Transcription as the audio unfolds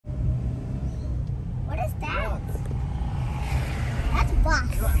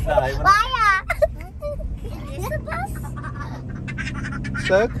Is this a bus?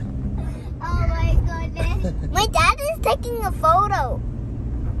 Slug? Oh my goodness. My dad is taking a photo.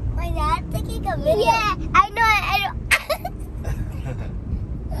 My dad's taking a video. Yeah, I know.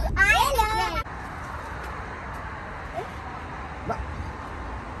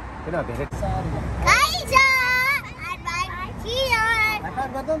 Kaisa! And my cheer!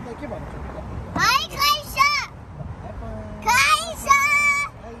 Hi, Kaisa! Kaisa!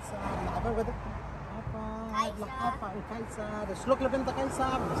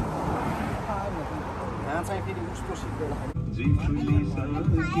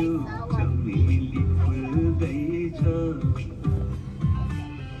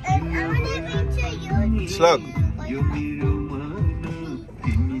 Slug. What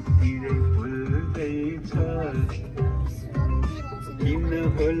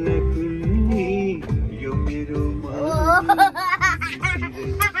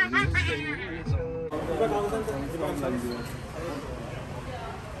is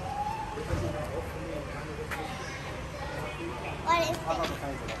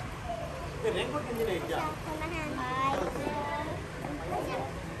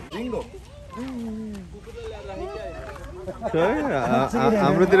Jingo.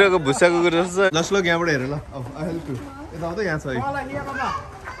 हाम्रोतिरको भुसा कुकुर जस्तो छ। ल यहाँबाट हेर ल। अब help you. यता आउँदा यहाँ छ है।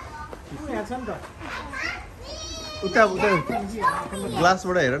 उता उता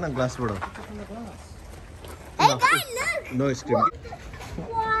ग्लासबाट हेर न ग्लासबाट। No screen.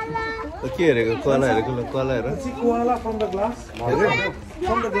 के हेरेको कोला हेरेको ल कोला हेर। Koala from the glass. हेर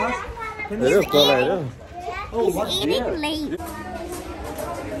From the glass. हेर कोला हेर। He's eating late.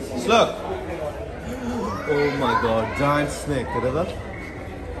 Slug. Oh my god, giant snake. हेर त।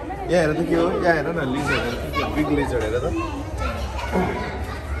 यहाँ हेर त के हो? यहाँ हेर न lizard, big lizard हेर त।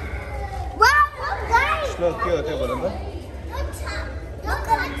 Wow, look guys. Slug के हो त्यो भन त? Look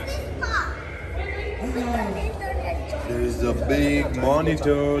at this part. There is a big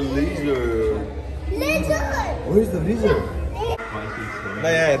monitor lizard. Lizard. Where is the lizard? No,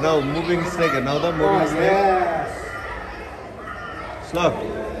 yeah, no, moving snake. Now the moving snake. Slug.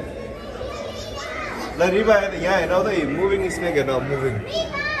 The Riva, yeah, now the moving snake. Now moving.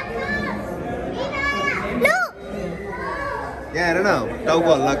 Look. Yeah, I don't know.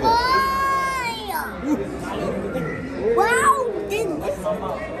 Tauko, lako. Wow.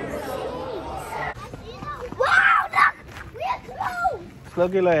 Wow, look. We're close.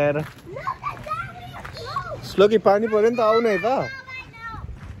 Sluggy la yaar. Look at that. We're close. Sluggy पानी पर्यो नि त आउ न यता.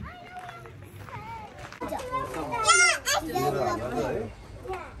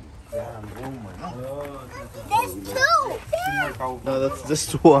 There's two. No, that's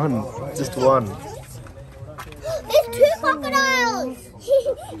just one. Just one. There's two crocodiles.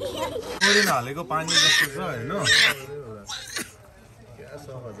 पुरी हालेको पानी जस्तो छ हैन?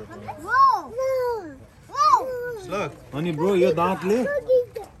 Whoa. Whoa. Slug. अनि ब्रो यो दाँतले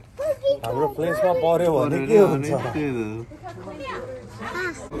हाम्रो प्लेसमा पर्यो भने के हुन्छ?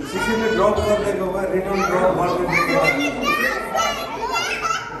 सिसीले ड्रप गर्नेको भए return drop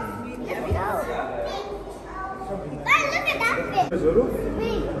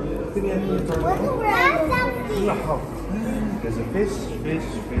There's a fish. Big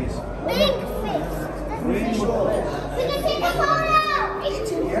fish. We can take a photo.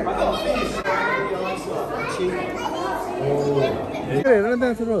 हेर न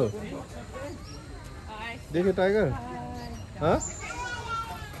त्यहाँ सुरु देखे टाइगर हाँ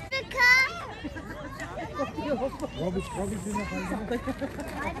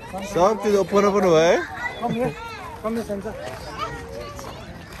सब चीज ओपन ओपन हुआ है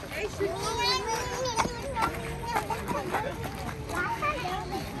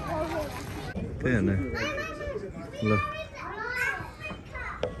त्यही हैन ल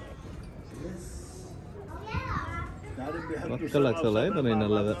मक्क लाग्छ होला है तर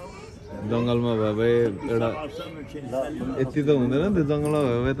यिनीहरूलाई त जङ्गलमा भए भए एउटा यति त हुँदैन नि त्यो जङ्गलमा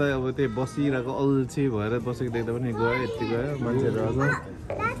भए भए त अब त्यही बसिरहेको अल्छी भएर बसेको देख्दा पनि गयो यति गयो मान्छेहरू अझ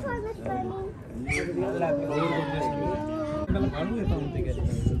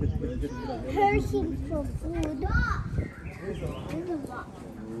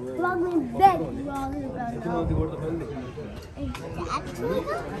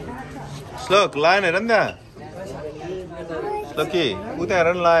Slug, lion हेर नि त्यहाँ Sluggy, उता हेर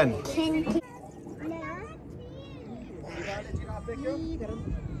नि lion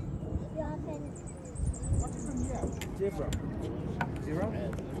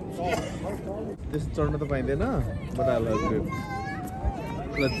त्यस चढ्न त पाइँदैन बडालहरुले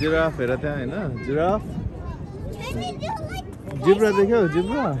ल जिराफ हेर त्यहाँ हैन जिराफ जिब्रा देख्यौ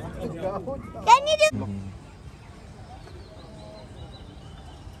zebra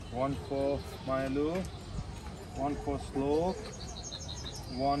 1 for Mailu, 1 for Slok,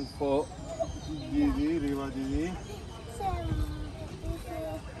 1 for Gigi, Riva Gigi.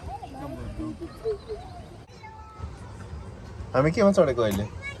 हामी केमा चढेको अहिले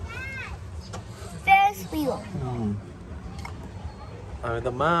Ferris wheel. हामी त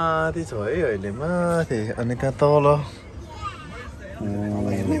माथि छ है अहिले माथि अनि त्यहाँ तल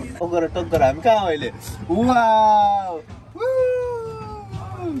टक्कर टक्कर हामी कहाँ अहिले वाउ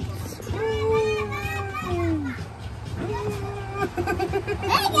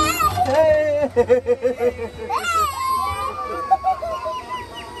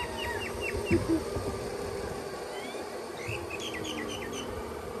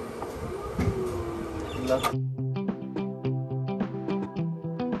ल